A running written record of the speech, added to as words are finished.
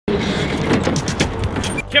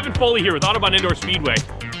Kevin Foley here with Autobahn Indoor Speedway.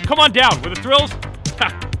 Come on down, where the thrills,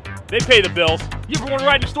 they pay the bills. You ever want to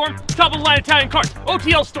ride in a storm? Top of the line Italian cars,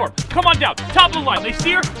 OTL Storm. Come on down, top of the line. They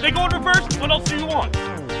steer, they go in reverse, what else do you want?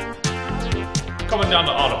 Coming down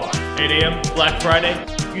to Autobahn, 8 a.m., Black Friday.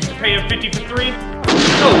 Used to pay him 50 for 3?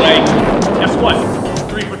 No way. Guess what?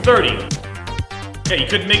 3 for 30. Yeah, you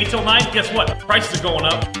couldn't make it till 9? Guess what? Prices are going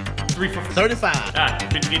up. 3 for 35.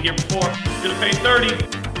 Couldn't get here before. Gonna pay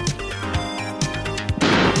 30.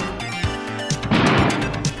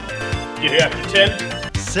 Get here after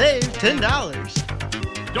 10. Save $10.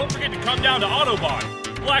 Don't forget to come down to Autobahn.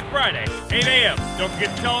 Black Friday, 8 a.m. Don't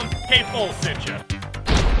forget to tell them K-Fole sent you.